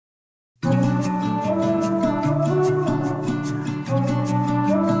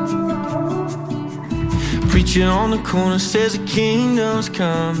Preacher on the corner says the kingdom's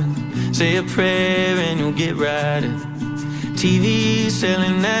coming. Say a prayer and you'll get right in. TV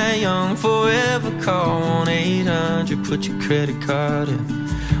selling that young forever. Call 1-800, put your credit card in.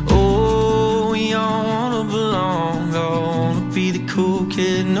 Oh, we all wanna belong, all wanna be the cool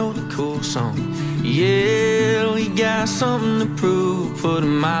kid, know the cool song. Yeah, we got something to prove,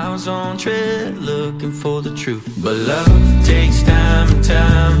 putting miles on tread, looking for the truth. But love takes time and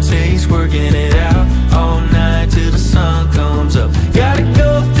time takes working it out, all night till the sun comes up. Gotta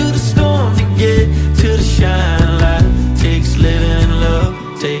go through the storm to get to the shining light. Takes living in love,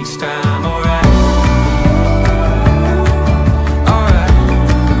 takes time, alright.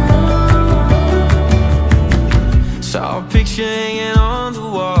 Saw a picture hanging on the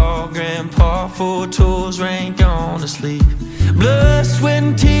wall. Grandpa, 4 toes, ain't gonna sleep. Blood, sweat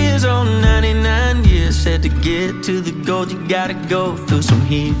and tears on 99 years. Said to get to the goal you gotta go through some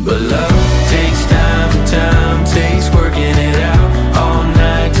heat. But love takes time and time takes working it out, all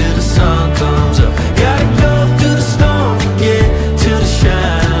night till the sun comes up. Gotta go through the storm to get to the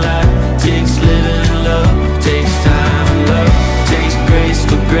shining light. Takes living in love, takes time and love takes grace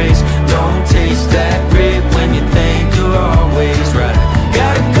for grace. Don't taste that great when you think you're always right.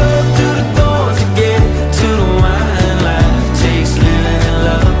 Gotta go through the thorns to get to the wine light. Takes living in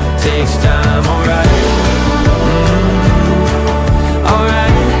love, takes time, alright.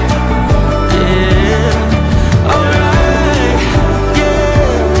 Alright, yeah. Alright, yeah.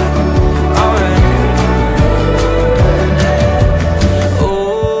 Alright.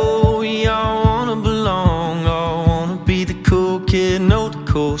 Oh, we all wanna belong, all wanna be the cool kid, know the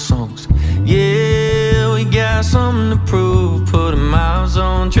cool songs. Yeah, we got something to prove, putting miles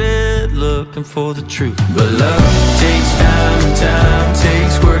on tread, looking for the truth. But love takes time and time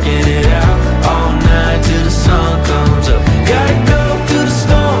takes working it out, all night till the sun comes up. Gotta go through the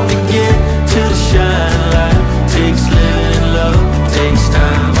storm to get to the shining light. Takes living in love, takes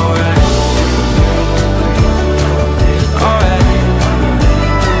time, alright. Alright.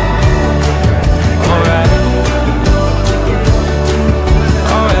 Alright.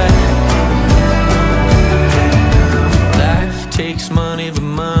 Alright. Life takes money, but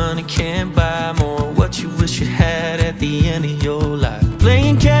money can't buy more what you wish you had at the end of your life.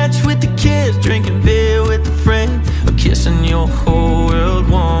 Playing catch with the kids, drinking beer with a friend, or kissing your